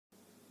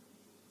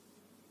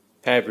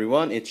Hey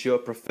everyone, it's your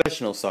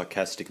professional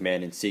sarcastic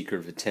man in secret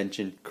of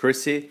attention,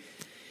 Chris here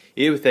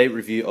with a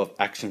review of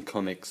Action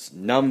Comics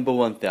number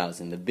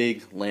 1000, the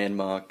big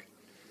landmark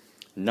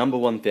number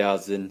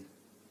 1000,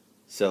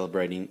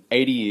 celebrating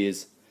 80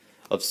 years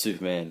of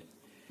Superman.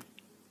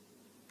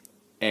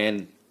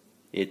 And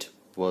it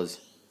was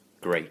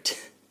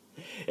great.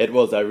 It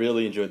was, I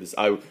really enjoyed this.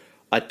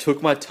 I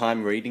took my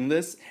time reading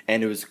this,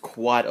 and it was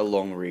quite a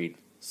long read.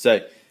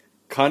 So,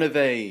 kind of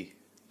a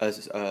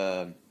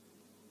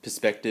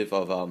perspective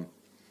of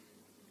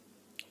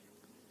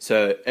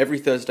so every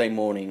Thursday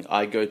morning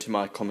I go to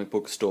my comic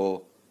book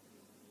store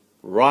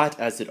right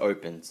as it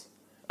opens.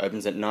 It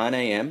opens at 9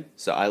 a.m.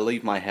 so I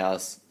leave my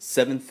house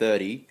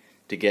 7:30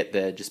 to get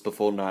there just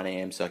before 9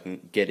 a.m. so I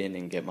can get in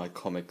and get my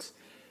comics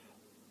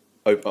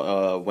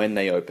when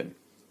they open.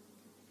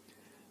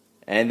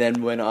 And then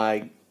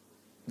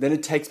then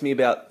it takes me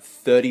about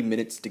 30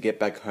 minutes to get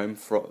back home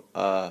from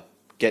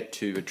get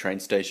to a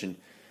train station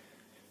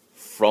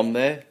from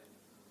there.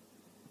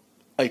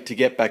 Like to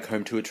get back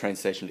home to a train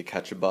station to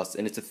catch a bus,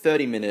 and it's a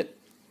 30-minute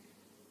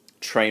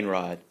train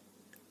ride,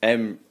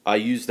 and I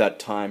use that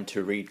time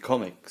to read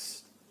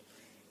comics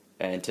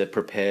and to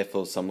prepare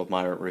for some of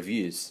my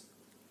reviews.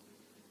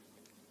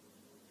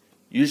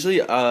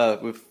 Usually,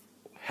 with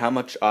how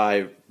much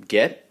I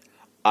get,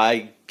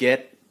 I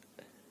get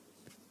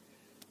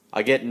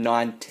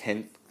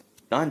 9/10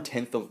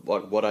 of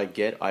what I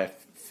get. I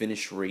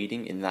finish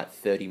reading in that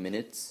 30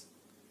 minutes.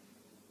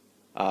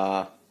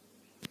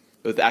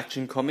 With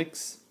Action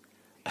Comics,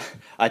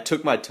 I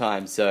took my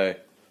time, so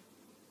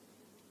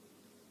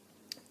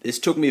this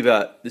took me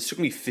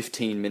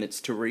 15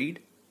 minutes to read.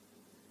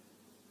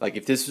 Like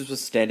if this was a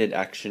standard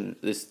Action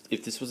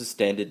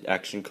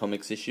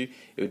Comics issue,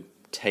 it would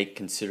take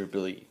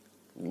considerably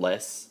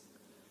less,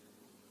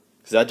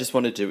 because I just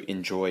wanted to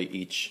enjoy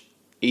each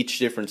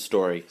different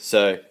story.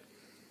 So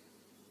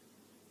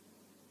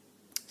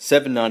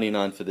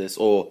 $7.99 for this,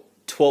 or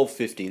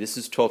 $12.50. This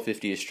is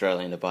 $12.50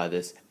 Australian to buy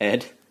this,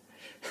 and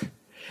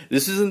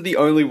this isn't the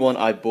only one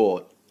I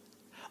bought.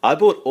 I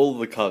bought all of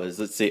the covers.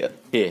 Let's see.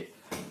 Here,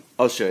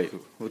 I'll show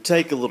you. We'll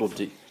take a little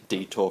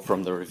detour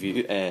from the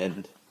review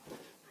and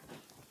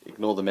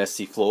ignore the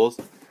messy flaws.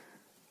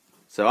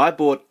 So I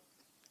bought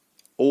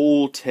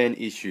all 10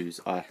 issues.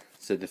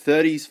 So the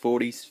 30s,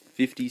 40s,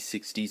 50s,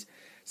 60s,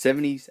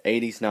 70s,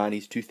 80s,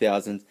 90s,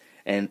 2000s,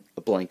 and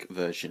a blank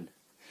version.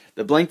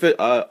 The blank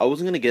I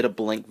wasn't going to get a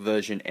blank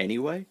version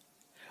anyway,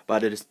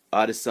 but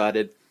I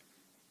decided,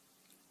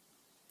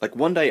 like,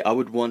 one day I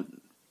would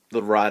want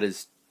the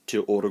writers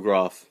to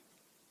autograph,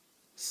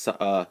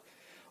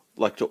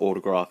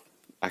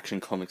 Action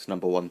Comics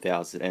number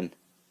 1000, and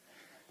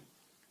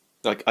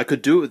like I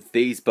could do it with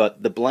these,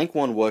 but the blank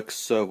one works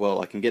so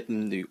well. I can get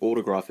them to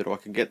autograph it, or I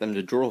can get them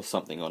to draw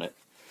something on it.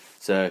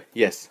 So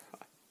yes,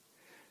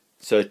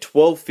 so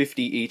 $12.50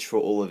 each for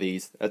all of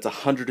these. That's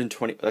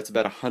 $120. That's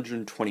about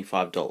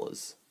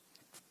 $125.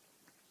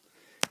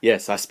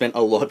 Yes, I spent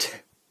a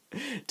lot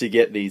to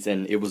get these,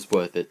 and it was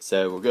worth it.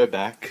 So we'll go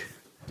back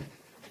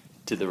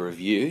to the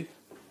review.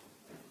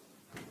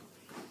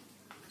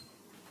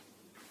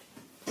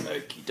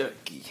 Okie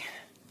dokie.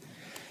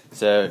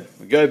 So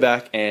we go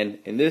back, and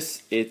in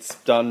this, it's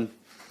done.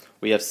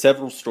 We have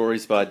several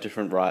stories by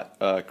different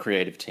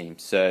creative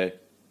teams. So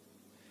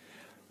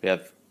we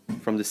have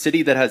From the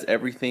City That Has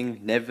Everything,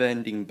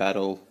 Never-Ending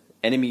Battle,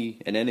 An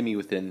Enemy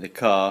Within, The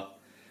Car,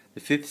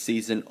 the 5th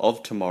season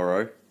of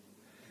Tomorrow,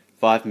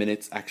 5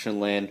 Minutes,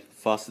 Action Land,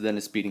 Faster Than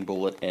a Speeding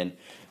Bullet, and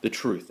The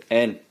Truth.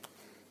 And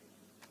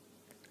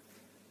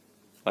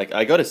like,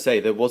 I gotta say,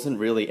 there wasn't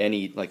really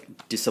any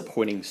like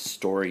disappointing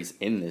stories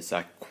in this.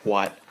 I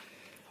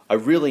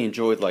really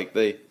enjoyed like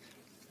the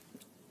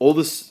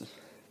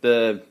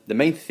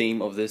main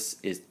theme of this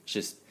is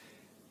just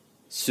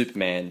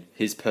Superman,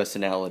 his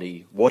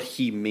personality, what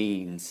he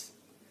means,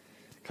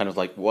 kind of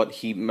like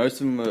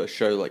most of them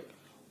show like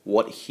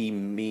what he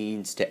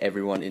means to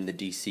everyone in the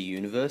DC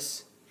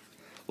universe.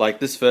 Like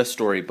this first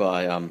story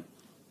by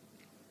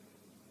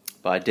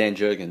Dan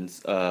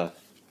Jurgens,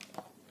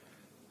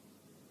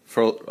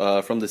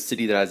 From the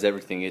City That Has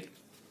Everything.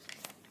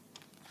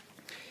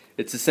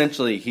 It's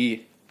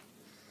essentially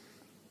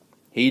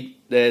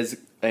there's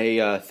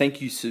a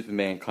Thank You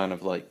Superman kind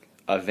of like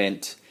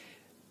event,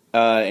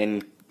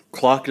 and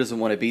Clark doesn't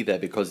want to be there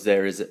because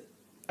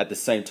at the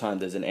same time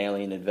there's an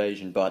alien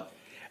invasion, but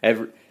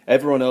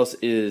everyone else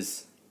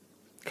is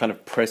kind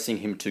of pressing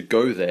him to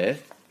go there,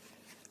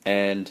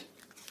 and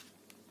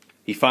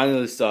he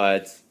finally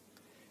decides.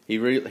 He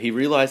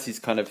realizes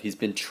he's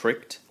been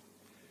tricked.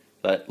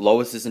 That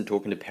Lois isn't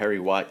talking to Perry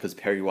White, because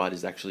Perry White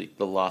is actually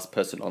the last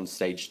person on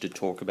stage to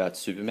talk about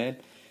Superman.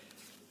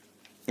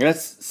 And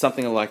that's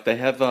something like they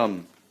have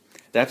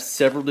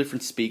several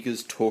different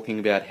speakers talking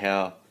about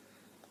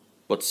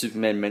what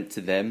Superman meant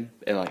to them,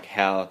 and like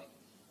how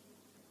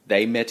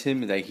they met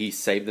him, and he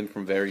saved them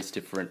from various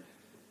different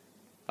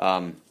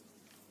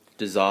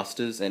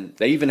disasters. And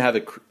they even have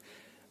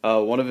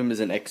one of them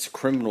is an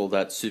ex-criminal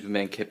that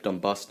Superman kept on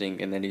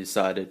busting, and then he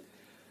decided,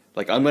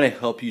 like, I'm going to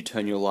help you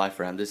turn your life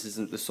around. This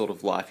isn't the sort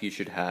of life you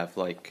should have.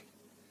 Like,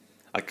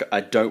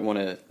 I don't want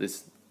to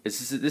this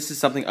is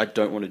something I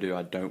don't want to do.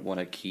 I don't want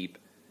to keep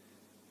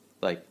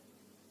like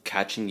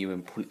catching you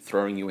and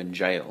throwing you in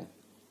jail,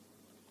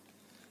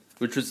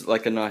 which was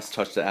like a nice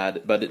touch to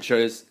add. But it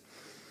shows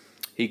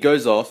he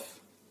goes off,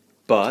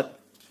 but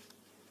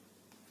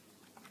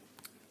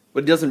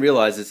what he doesn't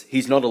realize is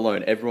he's not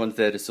alone. Everyone's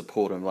there to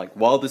support him. Like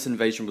while this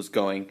invasion was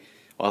going,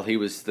 while he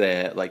was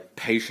there, like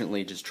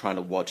patiently just trying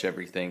to watch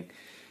everything,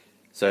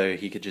 so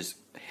he could just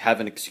have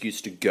an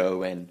excuse to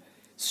go and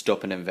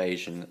stop an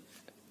invasion.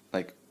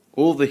 Like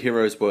all the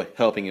heroes were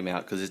helping him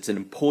out because it's an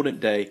important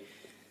day,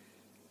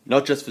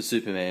 not just for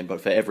Superman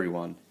but for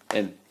everyone.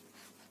 And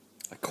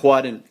I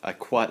quite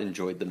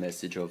enjoyed the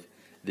message of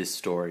this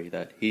story,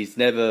 that he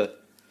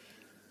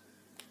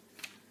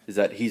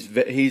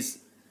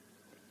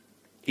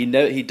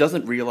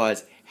doesn't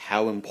realize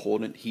how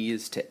important he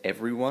is to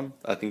everyone.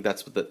 I think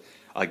that's what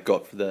I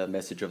got for the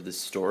message of this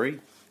story,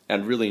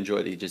 and really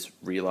enjoyed it. He just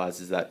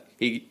realizes that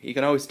he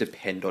can always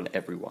depend on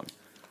everyone.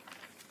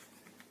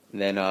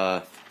 And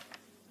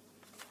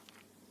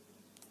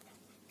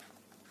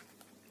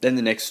then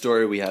the next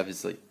story we have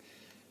is like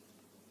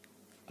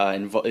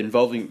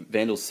involving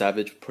Vandal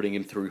Savage, putting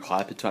him through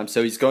hyper time.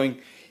 So he's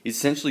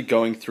essentially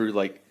going through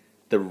like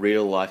the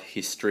real life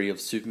history of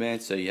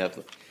Superman. So you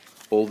have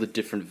all the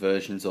different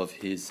versions of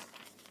his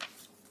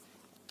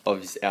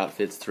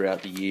outfits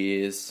throughout the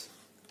years,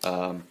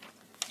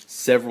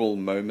 several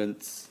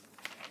moments,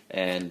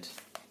 and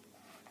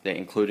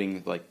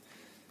including like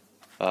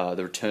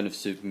the Return of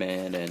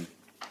Superman and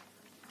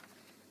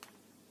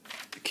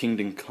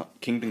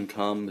Kingdom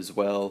Come as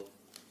well,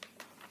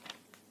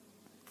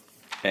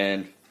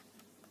 and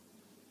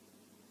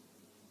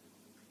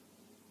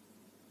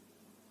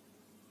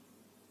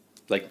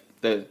like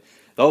the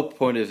whole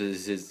point of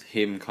it is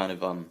him kind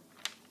of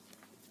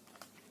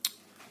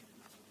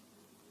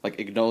like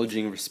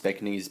acknowledging,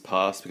 respecting his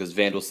past, because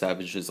Vandal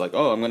Savage is like,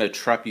 oh, I'm going to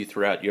trap you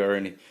throughout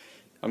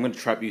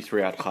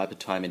hyper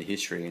time in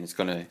history, and it's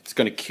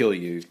gonna kill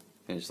you.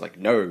 And it's like,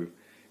 no,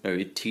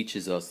 it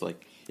teaches us,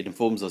 like it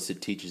informs us,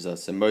 it teaches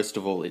us, and most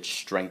of all, it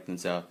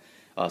strengthens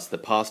us. The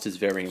past is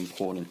very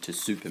important to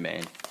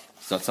Superman.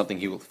 It's not something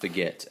he will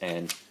forget.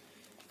 And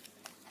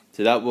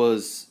so that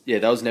was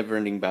Never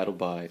Ending Battle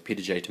by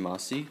Peter J.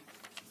 Tomasi.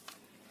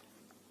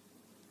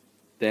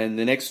 Then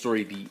the next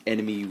story, The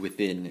Enemy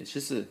Within. It's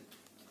just a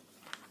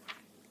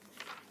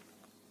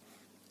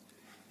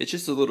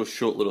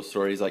short little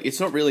story. It's like, it's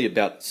not really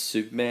about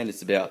Superman.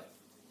 It's about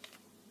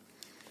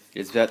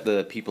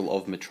the people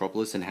of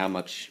Metropolis and how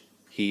much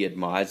he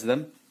admires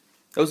them.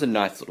 That was a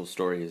nice little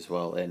story as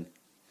well. And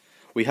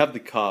we have the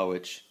car,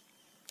 which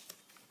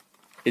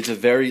it's a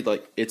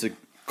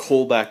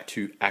callback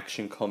to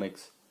Action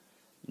Comics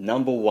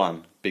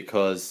 #1,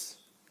 because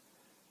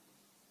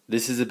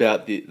this is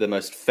about the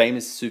most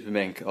famous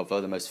Superman cover,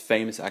 the most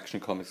famous Action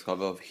Comics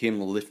cover of him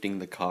lifting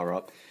the car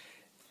up.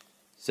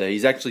 So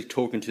he's actually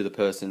talking to the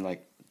person,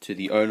 like to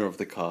the owner of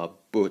the car,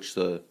 Butch.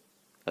 I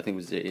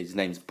think his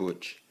name's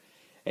Butch,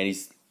 and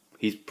he's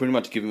pretty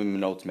much giving him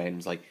an ultimatum.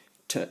 It's like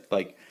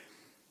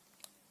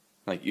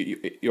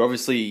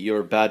you're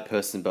a bad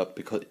person, but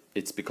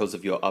because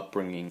of your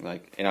upbringing,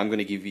 like, and I'm going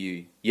to give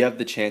you have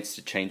the chance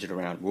to change it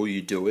around. Will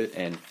you do it?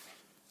 And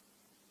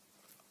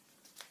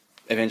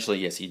eventually,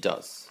 yes, he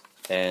does.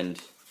 And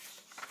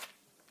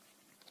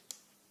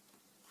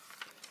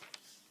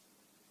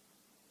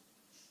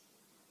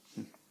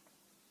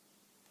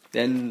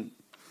then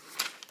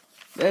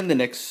the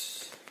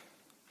next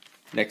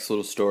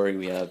little story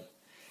we have,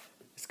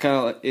 it's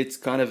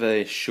kind of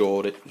a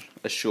short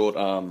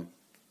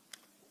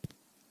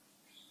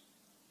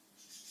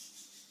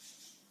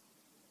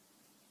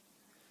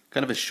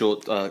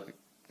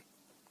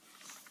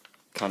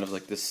kind of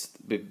like this,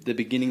 the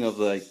beginning of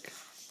like,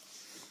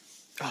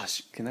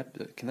 gosh, can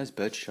those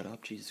birds shut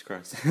up? Jesus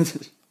Christ.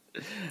 Just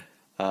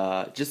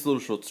a little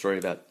short story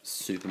about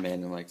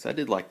Superman, and like, so I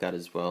did like that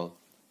as well.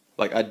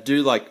 Like, I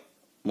do like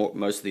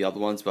most of the other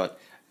ones, but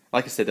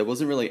like I said, there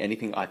wasn't really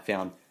anything I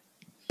found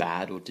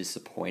bad or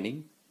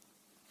disappointing.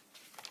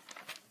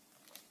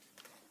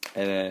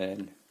 And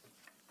then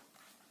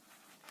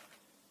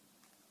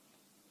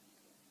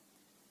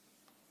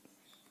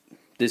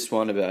this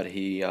one about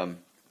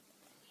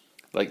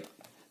like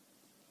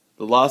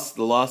the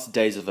last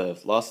days of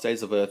Earth,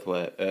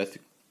 where Earth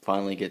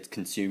finally gets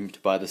consumed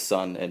by the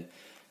sun, and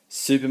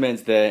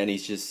Superman's there, and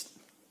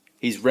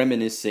he's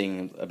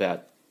reminiscing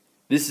about,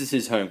 this is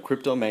his home.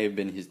 Krypton may have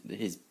been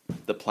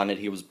the planet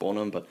he was born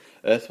on, but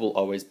Earth will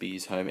always be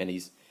his home, and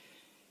he's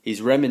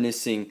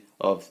reminiscing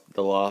of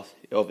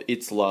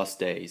its last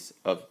days,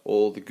 of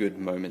all the good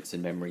moments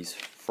and memories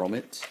from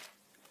it.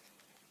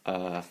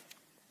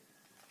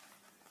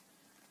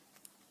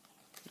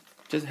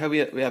 Just how we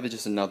have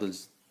just another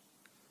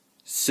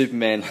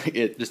Superman,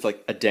 just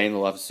like a day in the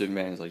life of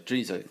Superman. It's like,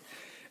 geez,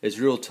 it's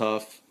real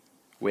tough.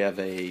 We have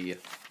a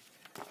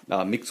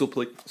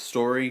Mxyzptlk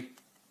story.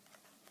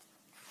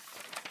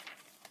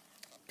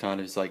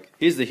 Kind of, it's like,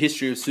 here's the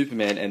history of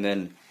Superman, and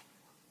then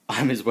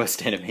I'm his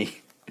worst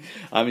enemy.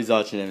 I'm his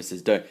arch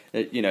nemesis.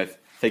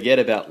 Forget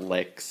about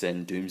Lex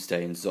and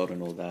Doomsday and Zod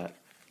and all that.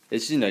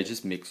 It's, you know,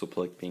 just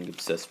Mxyzptlk being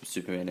obsessed with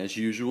Superman as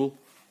usual.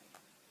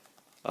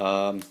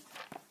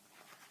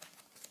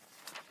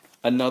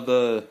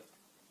 Another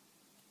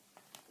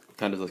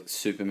kind of like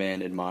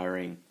Superman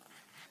admiring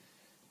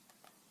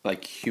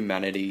like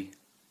humanity,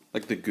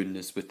 like the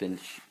goodness within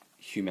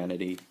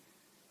humanity.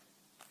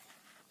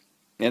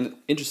 And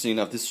interesting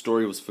enough, this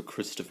story was for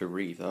Christopher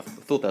Reeve. I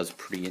thought that was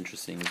pretty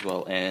interesting as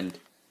well. And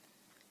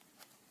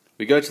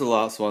we go to the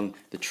last one,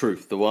 The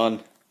Truth. The one,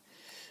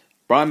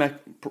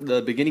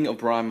 the beginning of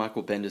Brian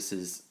Michael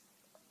Bendis'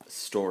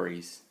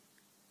 stories.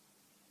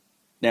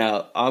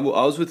 Now, I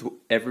was with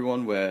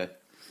everyone where a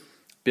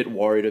bit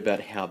worried about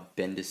how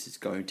Bendis is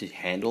going to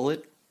handle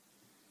it.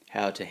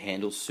 How to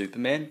handle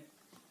Superman.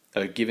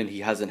 Given he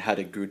hasn't had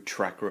a good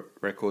track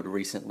record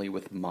recently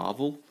with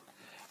Marvel.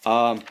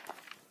 I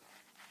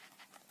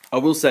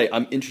will say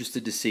I'm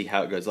interested to see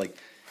how it goes. Like,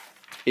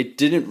 it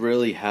didn't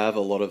really have a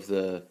lot of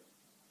the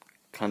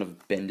kind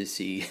of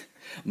Bendis-y,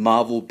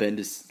 Marvel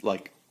Bendis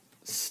like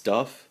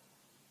stuff.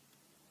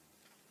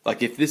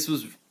 Like if this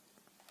was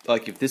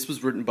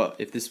written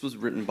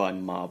by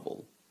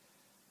Marvel,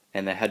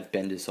 and they had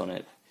Bendis on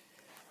it,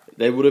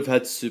 they would have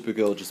had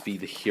Supergirl just be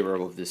the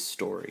hero of this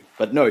story.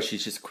 But no,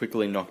 she's just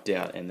quickly knocked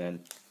out, and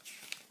then.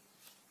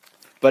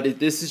 But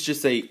this is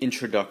just a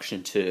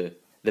introduction to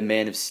the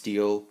Man of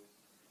Steel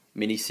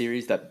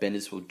miniseries that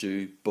Bendis will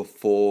do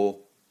before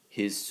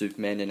his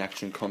Superman in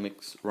Action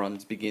Comics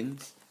runs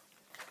begins.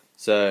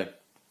 So,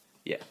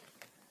 yeah,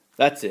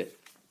 that's it.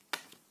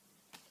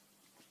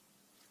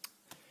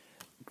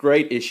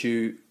 Great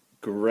issue,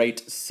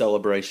 great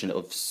celebration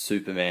of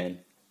Superman.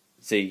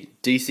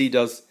 DC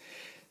does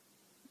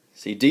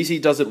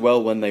it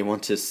well when they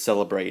want to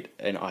celebrate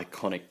an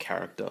iconic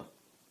character.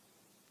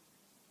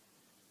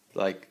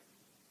 Like,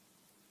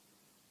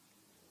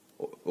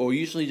 or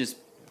usually just,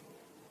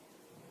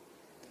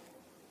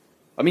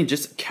 I mean,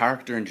 just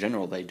character in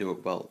general, they do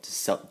it well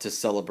to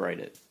celebrate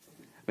it.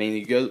 I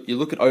mean, you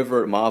look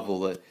over at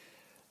Marvel.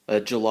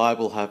 July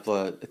will have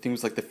I think it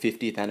was like the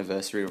 50th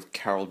anniversary of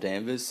Carol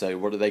Danvers. So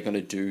what are they going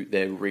to do?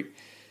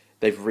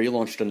 They've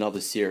relaunched another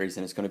series,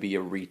 and it's going to be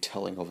a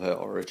retelling of her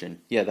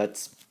origin. Yeah,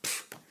 that's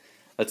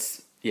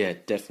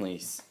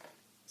definitely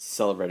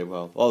celebrated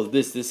well. Oh,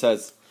 this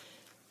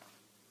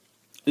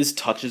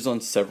touches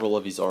on several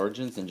of his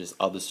origins and just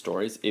other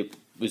stories. It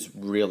was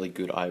really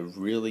good. I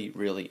really,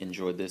 really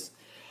enjoyed this.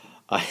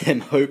 I am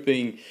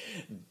hoping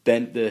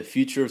the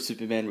future of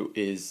Superman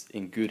is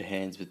in good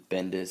hands with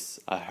Bendis.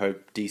 I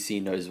hope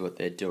DC knows what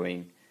they're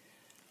doing.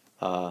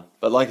 But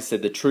like I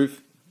said, The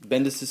Truth,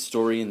 Bendis'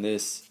 story in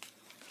this,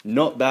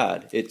 not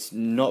bad. It's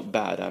not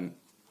bad.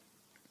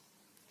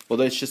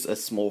 Although it's just a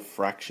small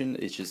fraction,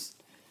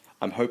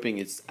 I'm hoping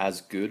it's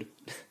as good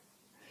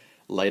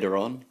later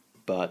on.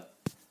 But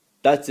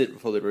that's it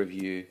for the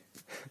review.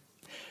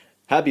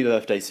 Happy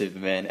birthday,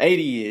 Superman.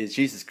 80 years,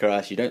 Jesus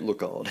Christ, you don't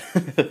look old.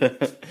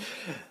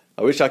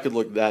 I wish I could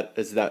look that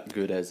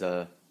good as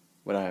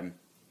when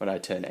I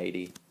turn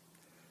 80.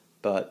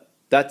 But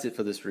that's it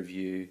for this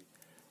review.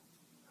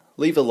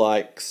 Leave a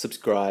like,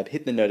 subscribe,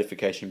 hit the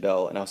notification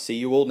bell, and I'll see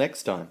you all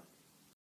next time.